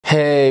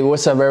Hey,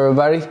 what's up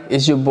everybody?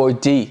 It's your boy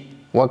D.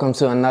 Welcome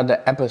to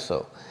another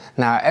episode.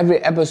 Now, every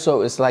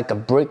episode is like a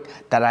brick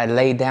that I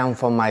lay down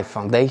for my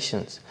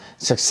foundations.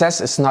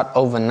 Success is not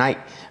overnight,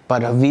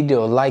 but a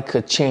video like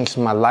could change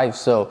my life.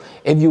 So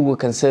if you would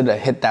consider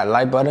hit that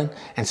like button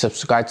and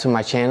subscribe to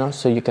my channel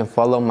so you can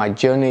follow my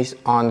journeys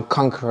on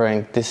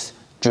conquering this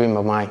dream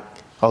of mine.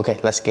 Okay,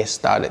 let's get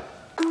started.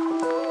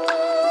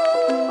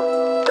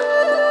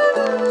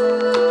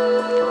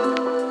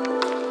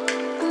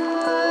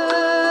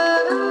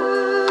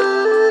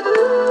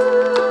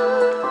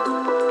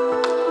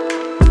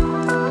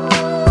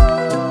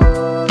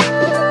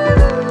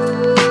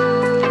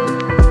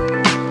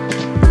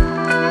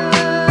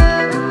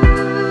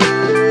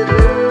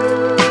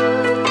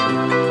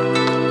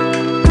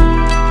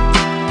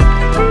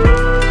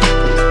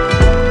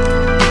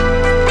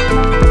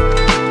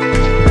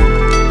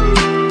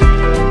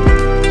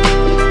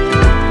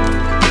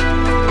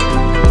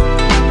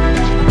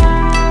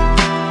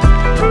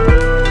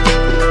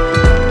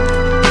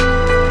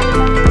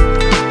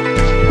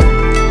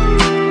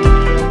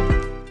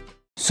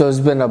 So it's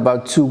been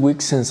about 2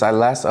 weeks since I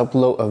last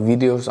uploaded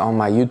videos on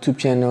my YouTube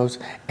channels,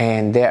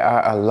 and there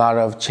are a lot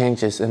of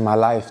changes in my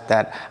life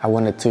that I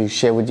wanted to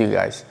share with you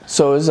guys.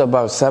 So it's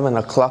about 7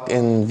 o'clock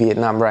in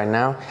Vietnam right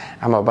now.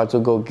 I'm about to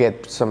go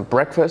get some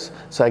breakfast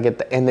so I get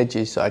the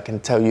energy so I can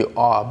tell you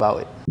all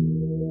about it.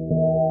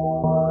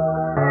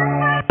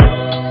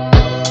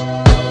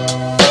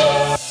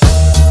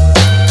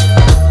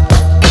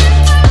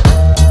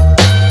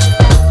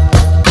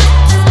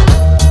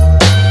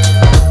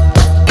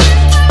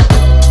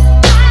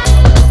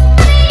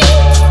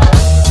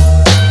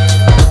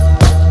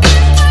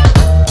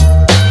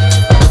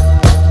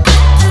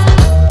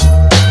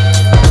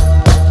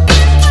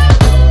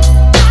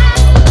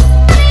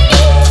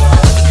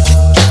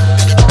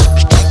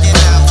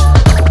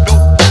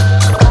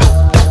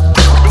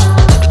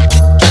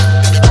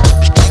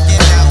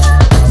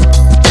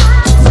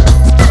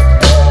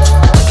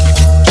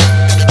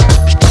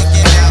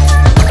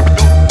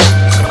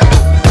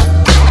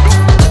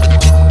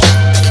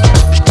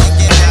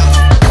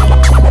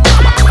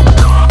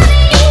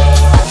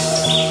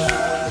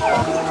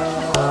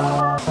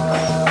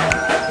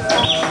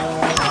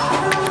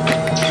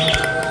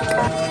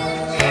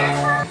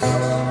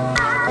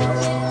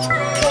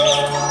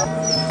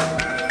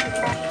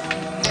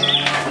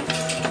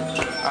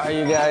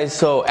 You guys,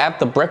 so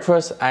after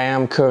breakfast I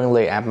am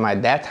currently at my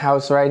dad's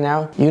house right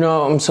now.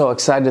 I'm so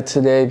excited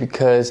today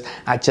because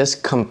I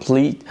just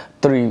complete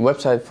 3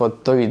 websites for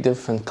 3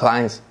 different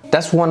clients.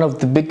 That's one of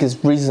the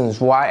biggest reasons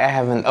why I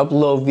haven't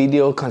uploaded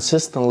video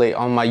consistently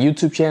on my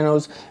YouTube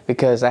channels,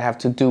 because I have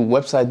to do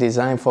website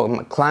design for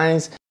my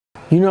clients.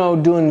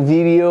 Doing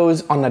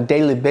videos on a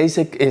daily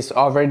basis is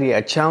already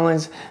a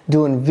challenge.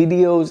 Doing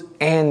videos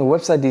and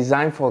website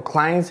design for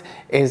clients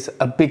is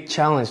a big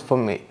challenge for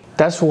me.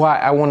 That's why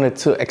I wanted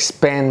to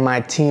expand my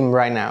team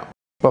right now.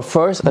 But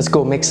first, let's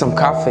go make some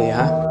coffee,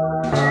 huh?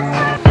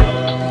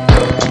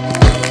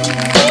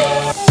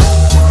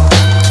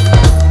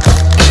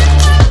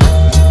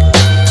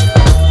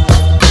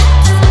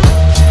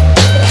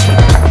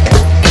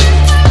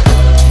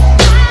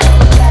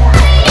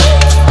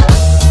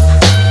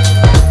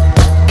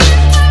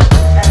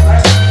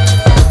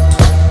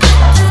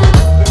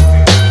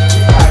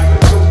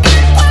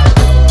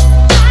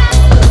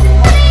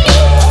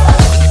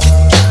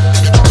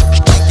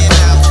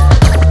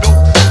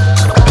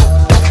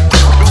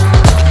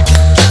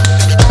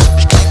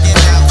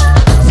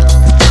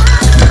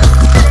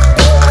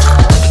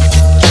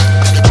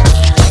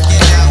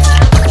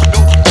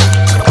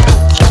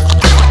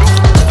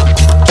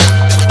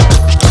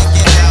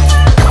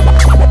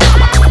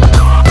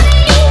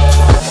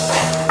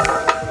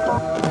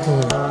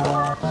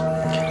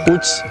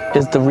 Which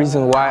is the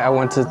reason why I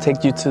want to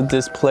take you to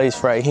this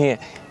place right here.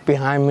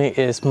 Behind me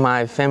is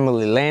my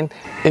family land.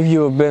 If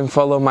you have been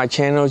following my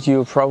channels,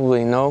 you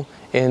probably know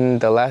in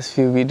the last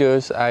few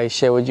videos I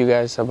shared with you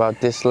guys about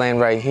this land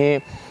right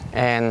here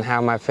and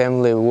how my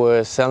family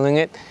was selling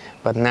it.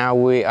 But now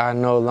we are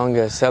no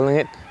longer selling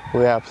it.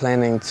 We are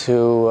planning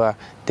to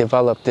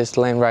develop this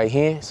land right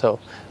here. So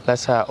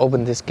let's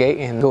open this gate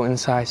and go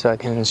inside so I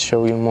can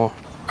show you more.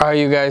 Alright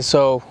you guys,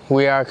 so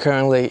we are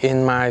currently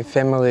in my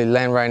family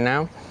land right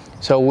now.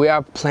 So we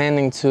are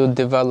planning to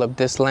develop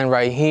this land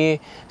right here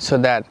so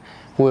that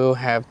we'll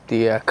have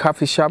the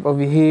coffee shop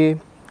over here.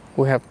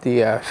 We have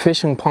the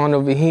fishing pond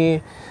over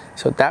here.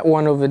 So that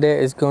one over there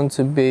is going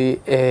to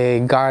be a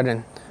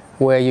garden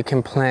where you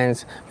can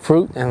plant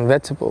fruit and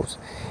vegetables.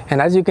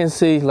 And as you can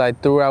see,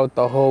 like throughout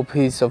the whole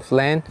piece of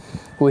land,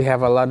 we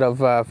have a lot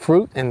of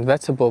fruit and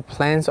vegetable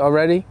plants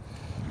already.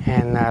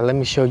 And let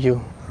me show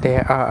you,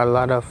 there are a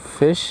lot of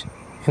fish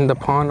in the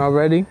pond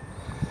already.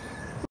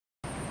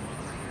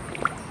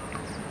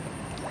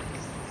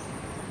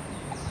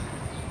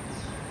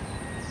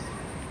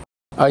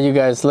 You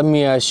guys, let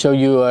me show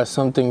you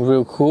something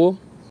real cool.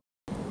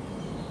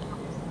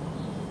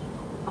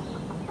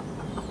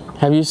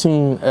 Have you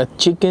seen a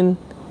chicken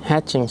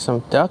hatching some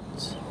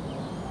ducks?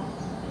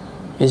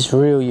 It's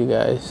real, you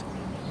guys.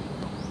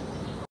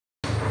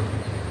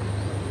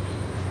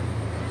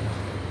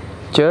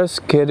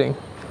 Just kidding.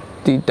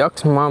 The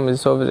duck's mom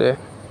is over there.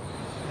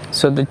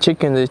 So the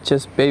chicken is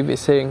just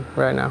babysitting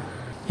right now.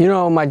 You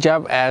know, my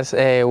job as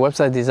a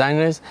website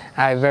designer,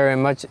 I very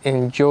much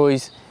enjoy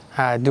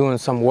doing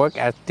some work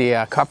at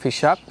the coffee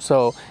shop.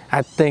 So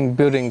I think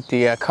building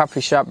the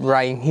coffee shop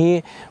right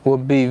here will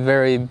be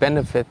very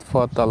benefit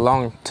for the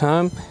long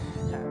term.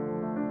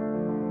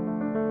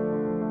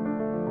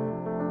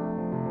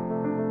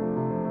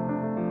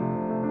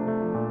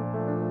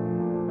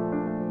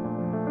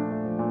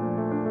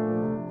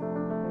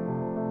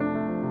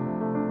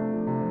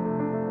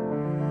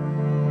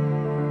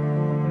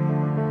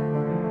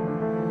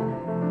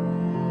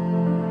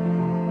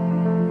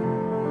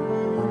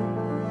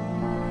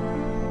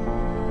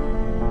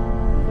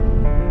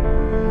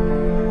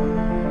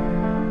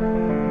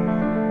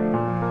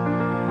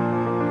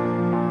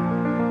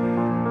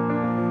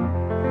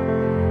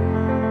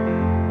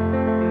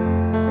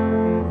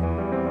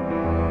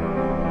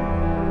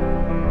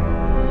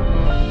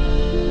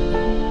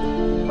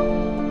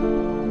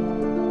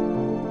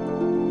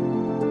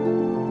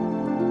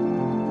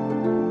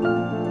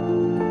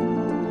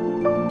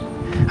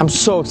 I'm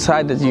so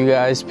excited, you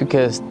guys,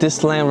 because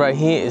this land right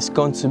here is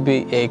going to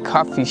be a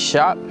coffee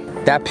shop.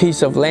 That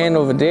piece of land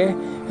over there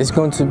is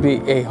going to be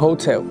a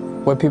hotel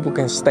where people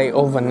can stay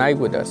overnight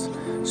with us.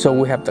 So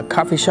we have the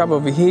coffee shop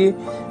over here,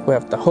 we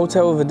have the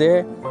hotel over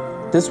there.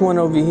 This one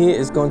over here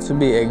is going to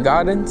be a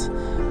garden,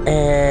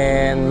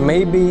 and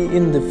maybe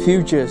in the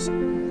future,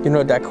 you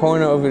know, that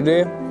corner over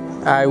there,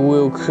 I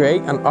will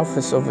create an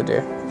office over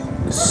there.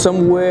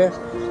 Somewhere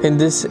in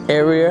this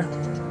area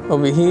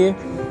over here,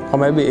 or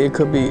maybe it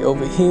could be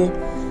over here,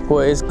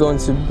 where it's going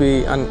to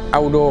be an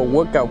outdoor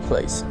workout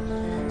place.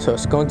 So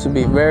it's going to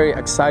be very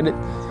excited.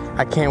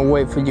 I can't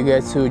wait for you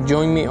guys to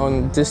join me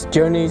on this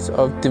journey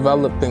of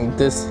developing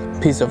this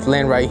piece of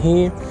land right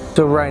here.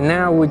 So right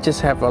now we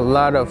just have a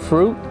lot of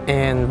fruit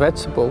and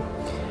vegetable.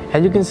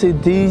 As you can see,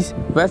 these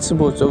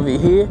vegetables over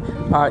here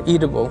are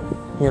eatable.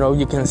 You know,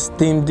 you can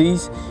steam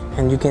these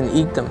and you can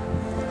eat them.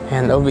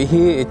 And over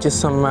here it's just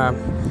some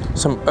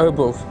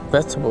herbal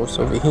vegetables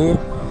over here.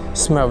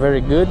 Smell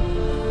very good.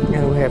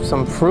 And we have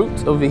some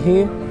fruit over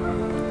here,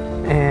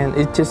 and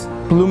it's just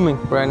blooming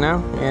right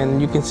now,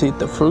 and you can see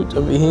the fruit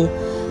over here.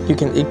 You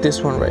can eat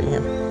this one right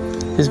here.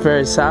 It's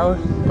very sour,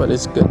 but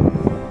it's good.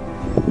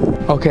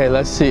 Okay,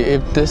 let's see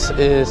if this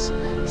is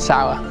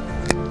sour.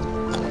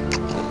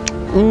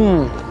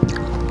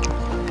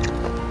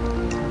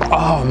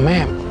 Oh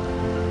man,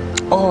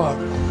 oh,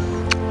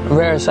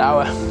 very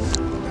sour.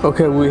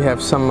 Okay, we have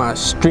some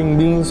string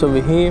beans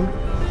over here.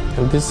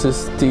 And this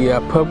is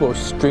the purple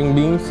string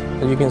beans,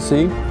 as you can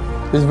see.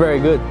 It's very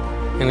good,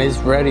 and it's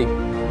ready,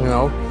 you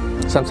know.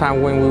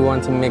 Sometimes when we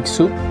want to make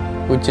soup,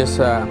 we just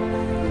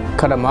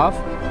cut them off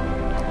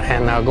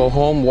and go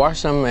home,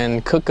 wash them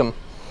and cook them.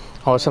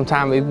 Or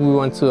sometimes if we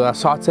want to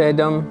saute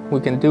them, we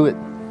can do it.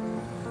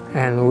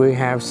 And we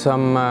have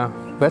some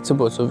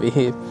vegetables over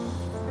here.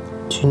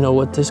 Do you know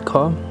what this is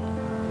called?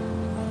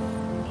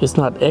 It's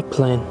not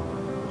eggplant.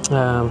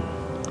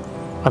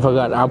 I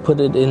forgot, I'll put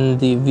it in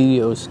the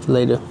videos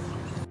later.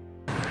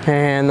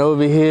 And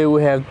over here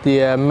we have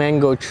the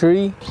mango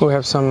tree. We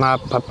have some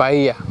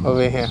papaya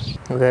over here.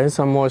 Okay,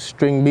 some more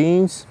string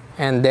beans,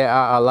 and there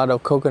are a lot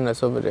of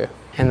coconuts over there.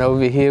 And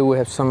over here we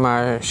have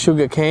some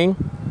sugar cane.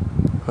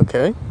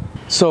 Okay.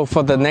 So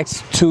for the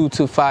next 2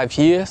 to 5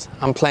 years,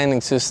 I'm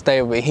planning to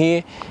stay over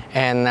here,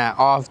 and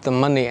all of the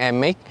money I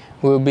make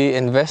will be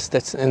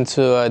invested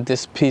into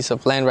this piece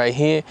of land right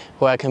here,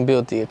 where I can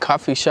build the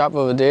coffee shop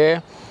over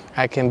there.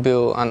 I can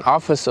build an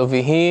office over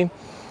here,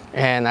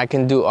 and I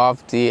can do all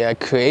of the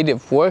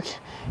creative work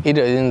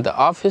either in the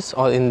office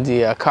or in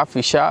the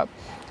coffee shop.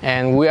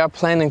 And we are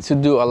planning to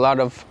do a lot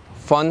of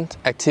fun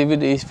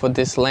activities for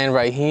this land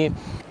right here.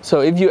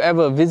 So if you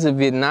ever visit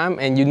Vietnam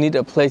and you need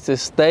a place to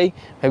stay,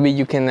 maybe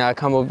you can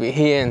come over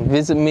here and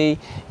visit me.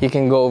 You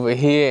can go over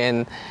here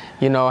and,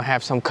 you know,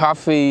 have some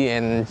coffee,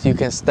 and you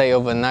can stay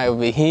overnight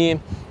over here.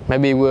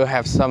 Maybe we'll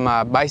have some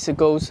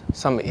bicycles,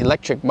 some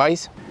electric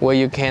bikes, where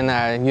you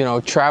can, you know,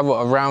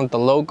 travel around the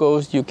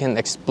locals. You can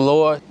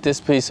explore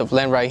this piece of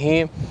land right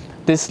here.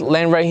 This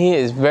land right here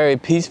is very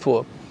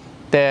peaceful.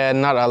 There's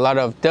not a lot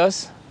of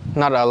dust,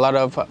 not a lot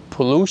of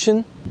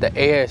pollution. The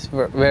air is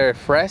very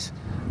fresh,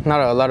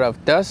 not a lot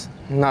of dust,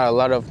 not a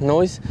lot of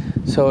noise.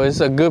 So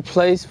it's a good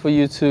place for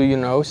you to, you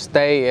know,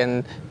 stay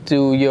and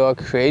do your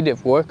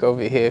creative work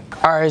over here.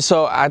 Alright,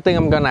 so I think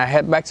I'm gonna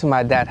head back to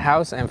my dad's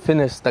house and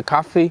finish the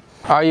coffee.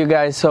 Alright, you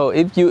guys, so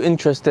if you're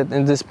interested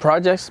in this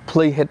project,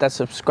 please hit that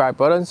subscribe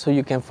button so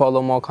you can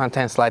follow more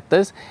contents like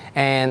this.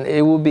 And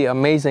it would be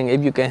amazing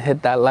if you can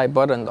hit that like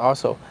button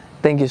also.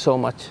 Thank you so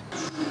much.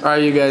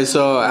 Alright, you guys,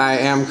 so I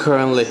am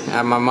currently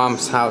at my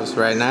mom's house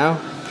right now.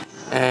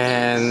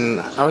 And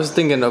I was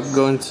thinking of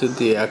going to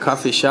the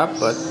coffee shop,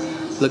 but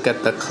look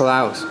at the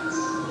clouds.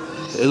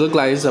 It looks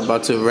like it's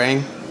about to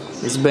rain.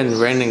 It's been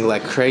raining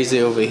like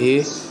crazy over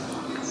here.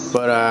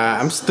 But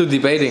I'm still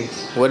debating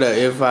whether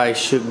if I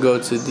should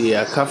go to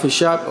the coffee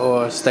shop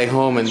or stay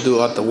home and do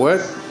all the work.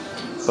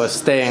 but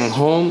staying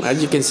home,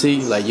 as you can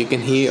see, like you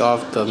can hear all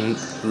the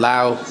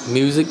loud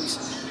music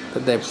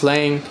that they're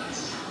playing.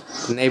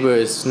 The neighbor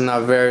is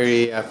not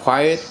very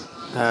quiet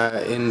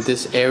in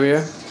this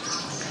area.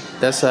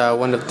 That's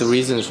one of the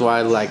reasons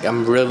why like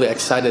I'm really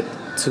excited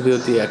to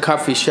build the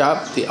coffee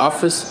shop, the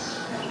office,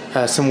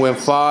 somewhere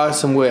far,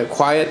 somewhere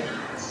quiet,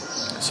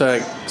 so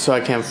I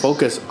can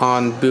focus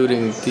on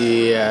building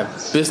the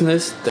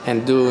business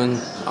and doing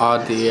all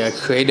the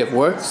creative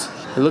works.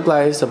 It looks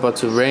like it's about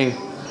to rain,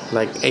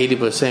 like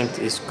 80%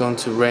 is going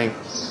to rain.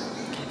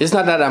 It's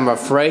not that I'm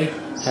afraid.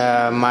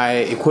 My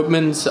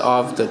equipment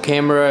of the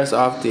cameras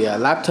of the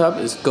laptop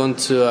is going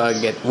to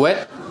get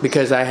wet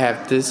because I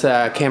have this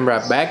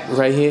camera bag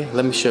right here.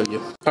 Let me show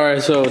you.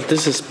 Alright, so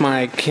this is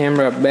my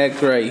camera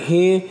bag right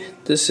here.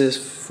 This is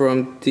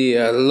from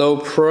the Low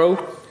Pro.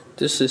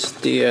 This is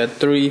the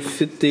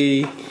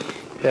 350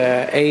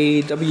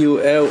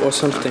 AWL or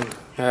something.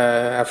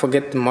 I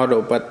forget the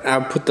model, but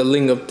I'll put the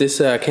link of this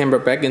camera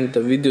bag in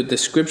the video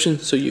description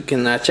so you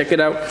can check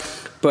it out.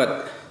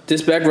 But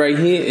this bag right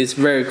here is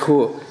very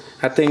cool.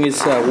 I think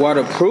it's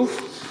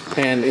waterproof,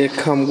 and it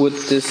comes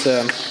with this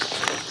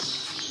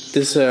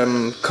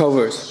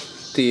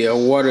covers, the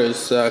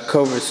water's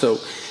cover. So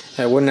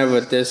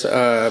whenever there's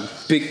a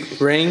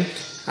big rain,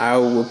 I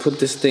will put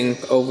this thing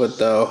over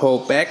the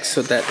whole bag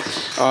so that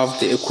all of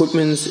the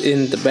equipment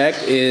in the bag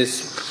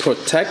is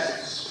protected.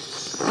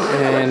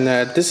 And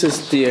this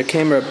is the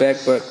camera bag,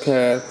 but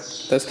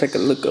let's take a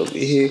look over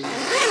here.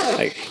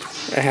 Like,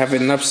 I have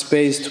enough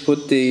space to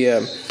put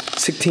the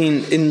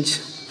 16-inch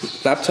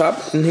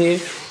laptop in here,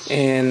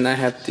 and I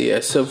have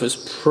the Surface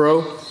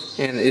Pro,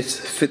 and it's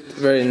fit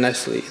very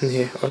nicely in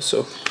here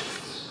also.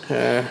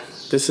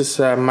 This is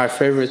my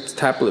favorite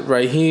tablet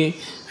right here.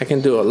 I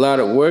can do a lot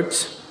of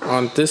works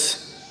on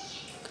this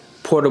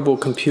portable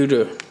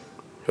computer.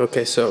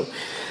 Okay, so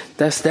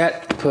that's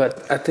that,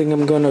 but I think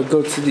I'm gonna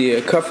go to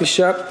the coffee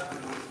shop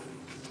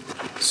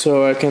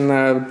so I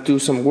can do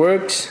some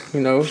works.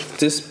 You know,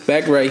 this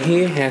bag right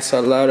here has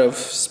a lot of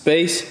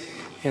space,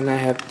 and I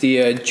have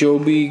the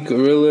Joby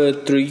Gorilla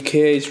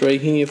 3Ks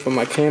right here for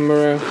my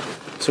camera.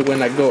 So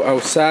when I go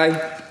outside,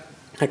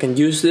 I can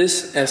use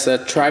this as a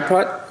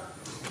tripod.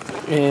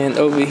 And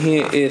over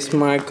here is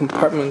my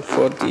compartment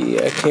for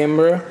the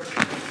camera.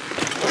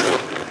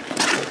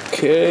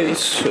 Okay,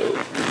 so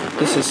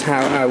this is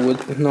how I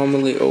would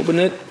normally open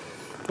it.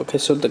 Okay,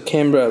 so the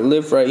camera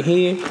lives right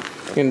here,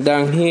 and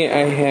down here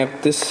I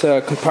have this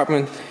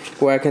compartment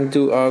where I can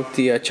do all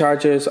the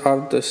chargers,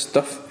 all the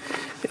stuff,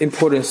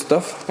 important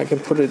stuff. I can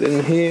put it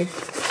in here.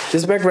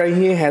 This bag right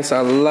here has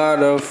a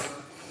lot of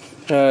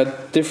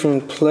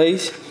different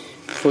place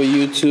for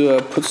you to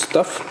put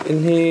stuff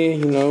in here,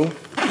 you know.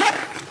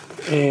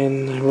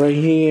 And right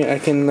here I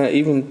can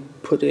even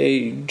put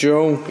a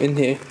drone in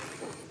here.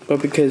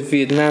 But because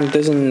Vietnam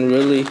doesn't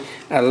really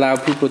allow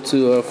people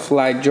to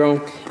fly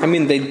drone, I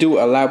mean they do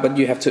allow, but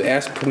you have to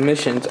ask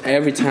permissions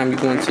every time you're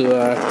going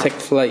to take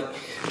flight.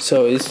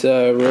 So it's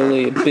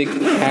really a big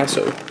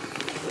hassle.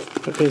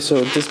 Okay,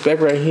 so this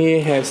bag right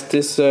here has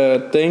this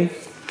thing.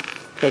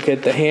 Okay,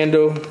 the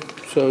handle.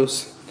 So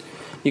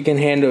you can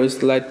handle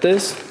it like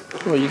this,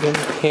 or you can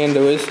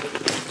handle it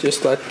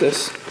just like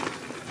this.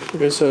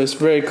 Okay, so it's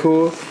very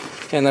cool.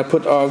 And I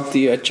put all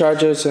the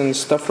chargers and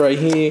stuff right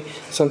here.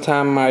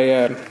 Sometimes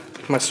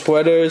my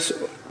sweaters,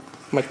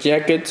 my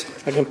jackets,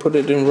 I can put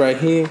it in right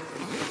here.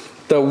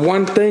 The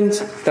one thing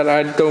that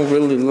I don't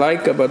really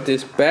like about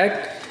this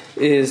bag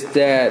is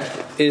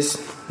that it's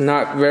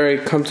not very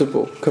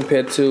comfortable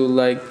compared to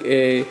like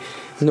a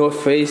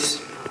North Face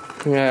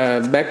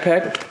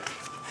backpack.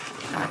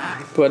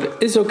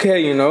 But it's okay,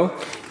 you know,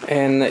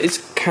 and it's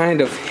kind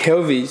of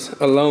heavy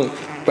alone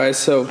by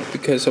itself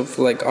because of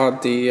like all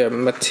the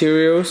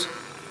materials.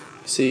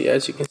 See,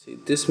 as you can see,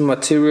 this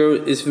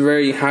material is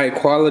very high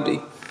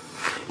quality.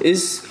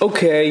 It's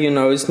okay, you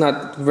know, it's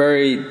not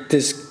very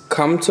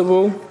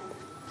comfortable,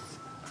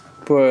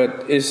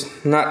 but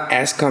it's not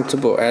as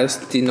comfortable as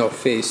the North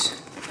Face.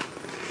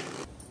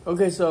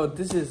 Okay, so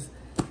this is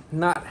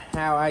not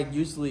how I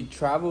usually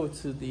travel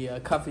to the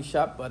coffee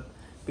shop, but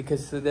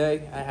because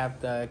today I have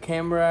the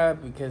camera,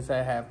 because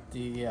I have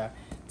the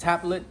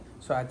tablet,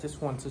 so I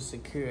just want to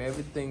secure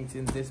everything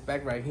in this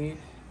bag right here.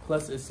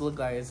 Plus it looks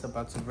like it's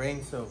about to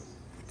rain, so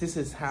this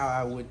is how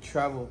I would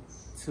travel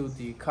to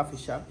the coffee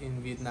shop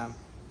in Vietnam.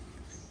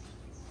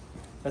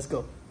 Let's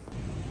go.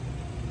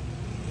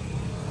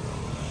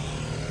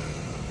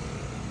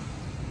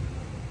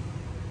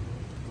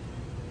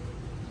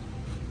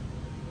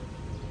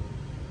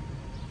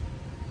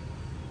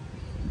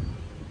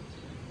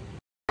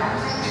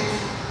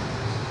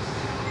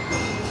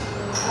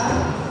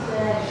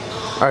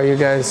 Alright you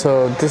guys,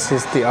 so this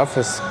is the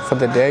office for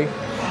the day.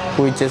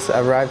 We just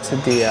arrived to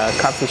the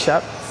coffee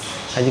shop.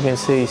 As you can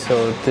see,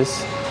 so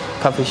this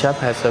coffee shop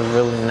has a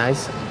really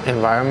nice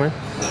environment,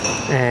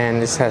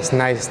 and it has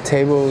nice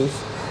tables,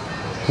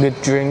 good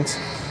drinks.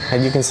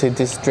 And you can see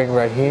this drink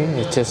right here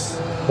is just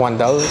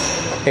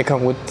 $1. It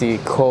comes with the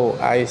cold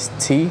iced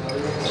tea,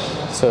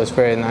 so it's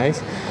very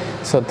nice.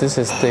 So this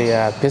is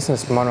the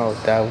business model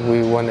that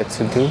we wanted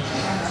to do.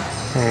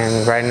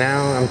 And right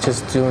now I'm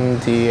just doing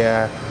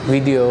the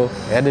video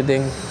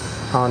editing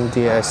on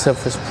the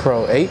Surface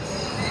Pro 8.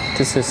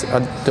 This is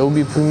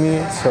Adobe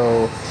Premiere,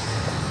 so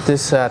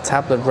this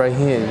tablet right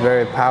here is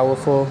very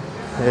powerful.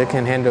 It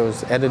can handle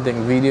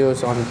editing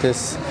videos on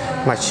this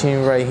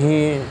machine right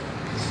here.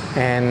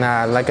 And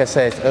like I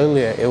said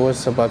earlier, it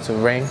was about to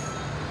rain,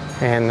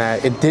 and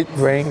it did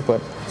rain,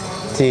 but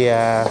the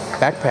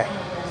backpack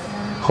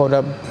hold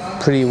up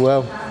pretty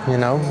well, you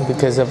know,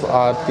 because of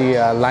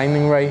the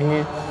lining right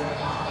here.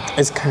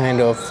 It's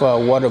kind of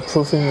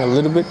waterproofing a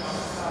little bit.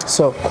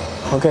 So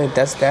okay,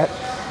 that's that.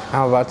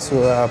 I'm about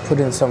to put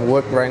in some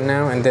work right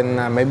now, and then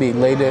maybe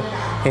later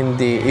in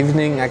the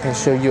evening I can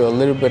show you a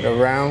little bit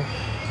around.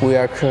 We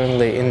are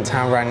currently in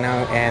town right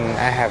now, and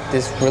I have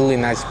this really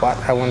nice spot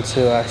I want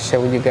to share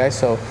with you guys,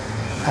 so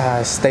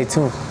stay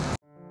tuned.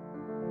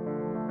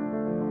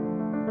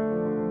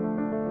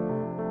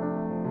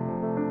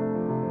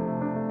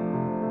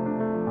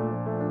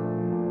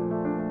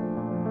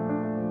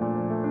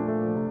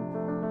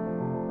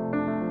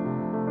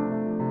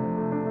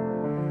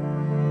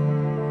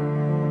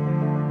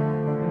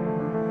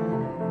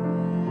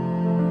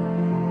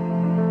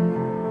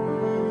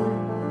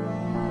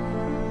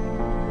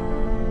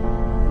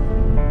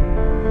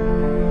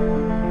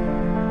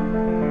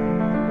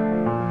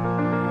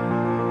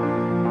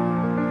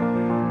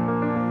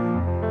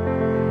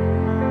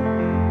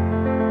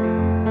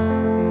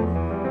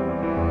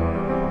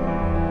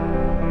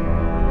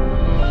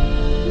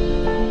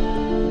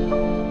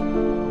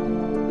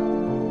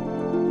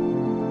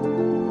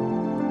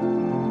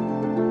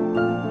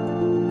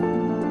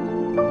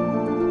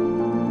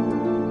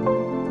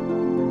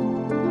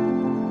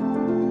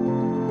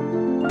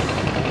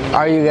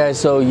 Alright you guys,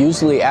 so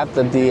usually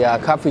after the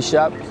coffee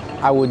shop,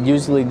 I would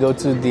usually go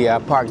to the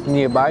park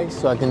nearby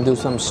so I can do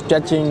some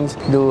stretching,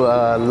 do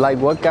a light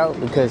workout,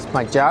 because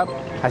my job,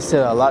 I sit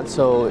a lot,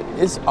 so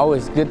it's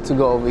always good to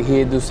go over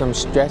here, do some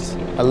stretch,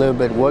 a little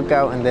bit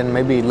workout, and then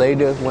maybe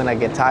later when I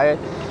get tired,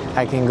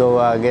 I can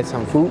go get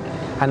some food.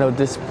 I know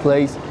this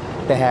place,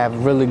 they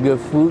have really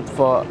good food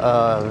for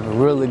a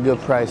really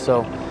good price,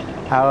 so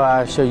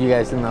I'll show you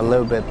guys in a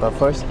little bit, but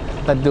first,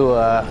 let's do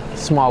a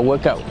small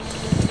workout.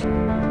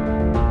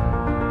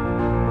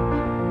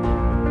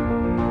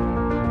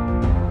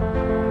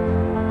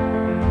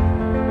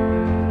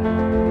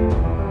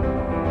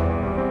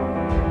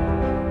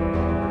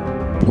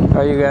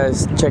 Alright you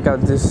guys, check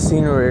out this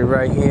scenery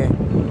right here.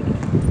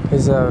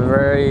 It's a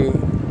very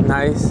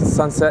nice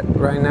sunset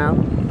right now.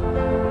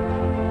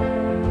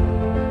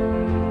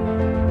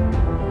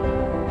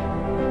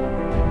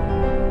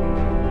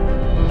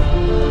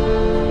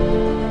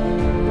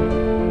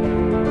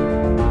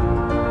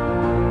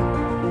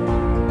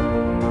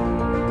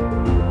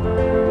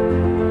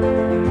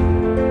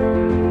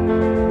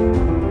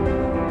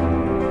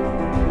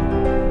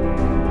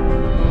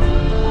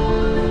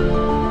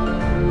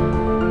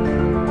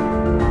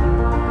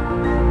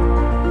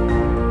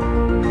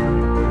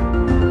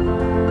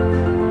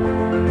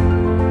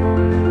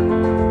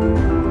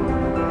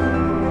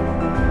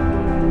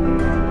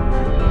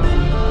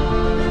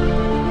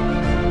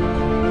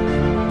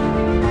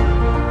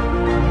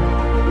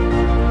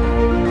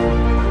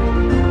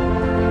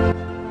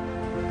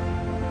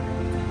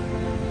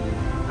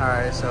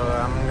 Alright, so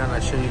I'm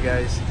gonna show you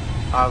guys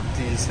of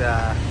these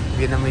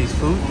Vietnamese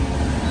food.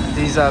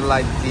 These are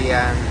like the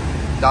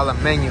dollar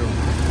menu.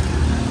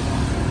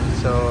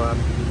 So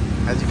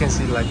as you can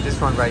see, like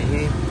this one right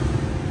here,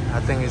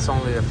 I think it's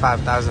only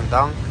 5,000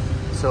 dong.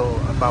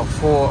 So about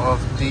 4 of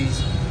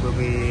these will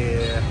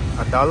be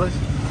 $1.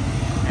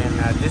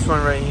 And this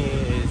one right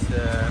here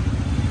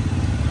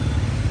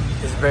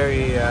is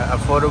very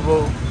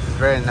affordable, it's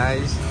very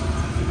nice,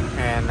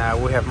 and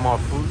we have more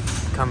food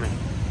coming.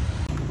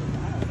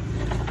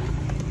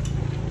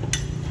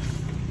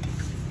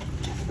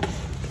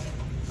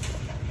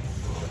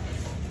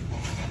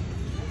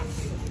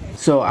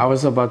 So I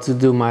was about to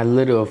do my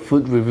little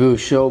food review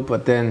show,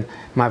 but then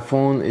my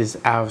phone is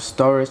out of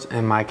storage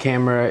and my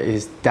camera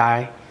is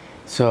died,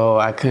 so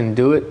I couldn't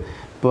do it.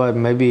 But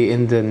maybe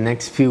in the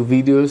next few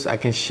videos I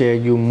can share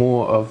you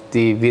more of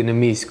the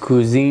Vietnamese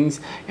cuisines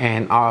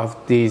and all of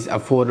these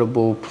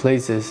affordable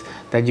places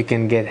that you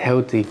can get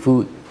healthy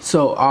food.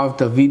 So all of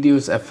the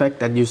videos effect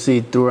that you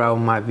see throughout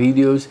my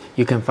videos,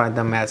 you can find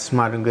them at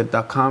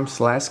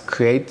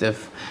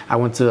smartandgood.com/creative. I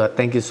want to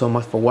thank you so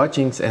much for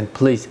watching, and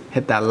please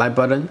hit that like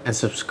button and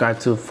subscribe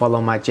to follow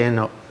my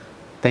channel.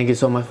 Thank you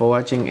so much for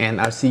watching, and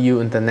I'll see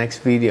you in the next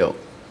video.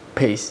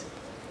 Peace.